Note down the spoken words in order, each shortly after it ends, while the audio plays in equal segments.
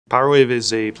Pyrowave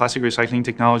is a plastic recycling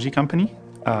technology company.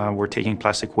 We're taking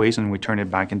plastic waste and we turn it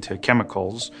back into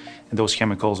chemicals. And those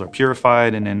chemicals are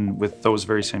purified, and then with those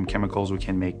very same chemicals, we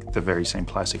can make the very same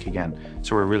plastic again.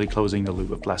 So we're really closing the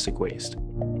loop of plastic waste.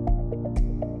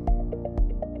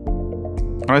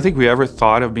 When I think we ever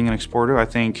thought of being an exporter, I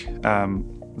think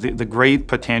the great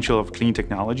potential of clean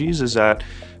technologies is that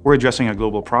we're addressing a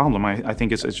global problem. I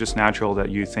think it's just natural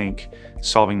that you think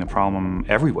solving the problem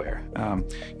everywhere.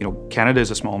 Canada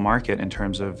is a small market in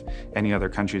terms of any other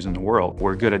countries in the world.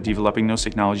 We're good at developing those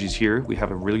technologies here. We have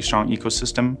a really strong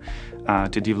ecosystem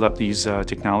to develop these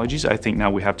technologies. I think now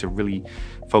we have to really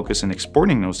focus on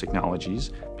exporting those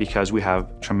technologies because we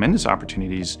have tremendous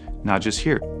opportunities, not just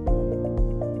here.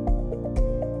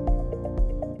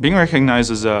 Being recognized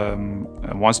as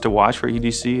wants to watch for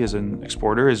EDC as an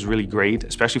exporter is really great,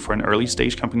 especially for an early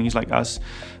stage companies like us.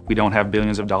 We don't have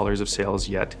billions of dollars of sales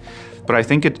yet. But I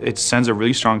think it sends a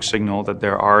really strong signal that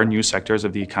there are new sectors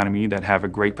of the economy that have a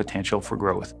great potential for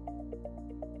growth.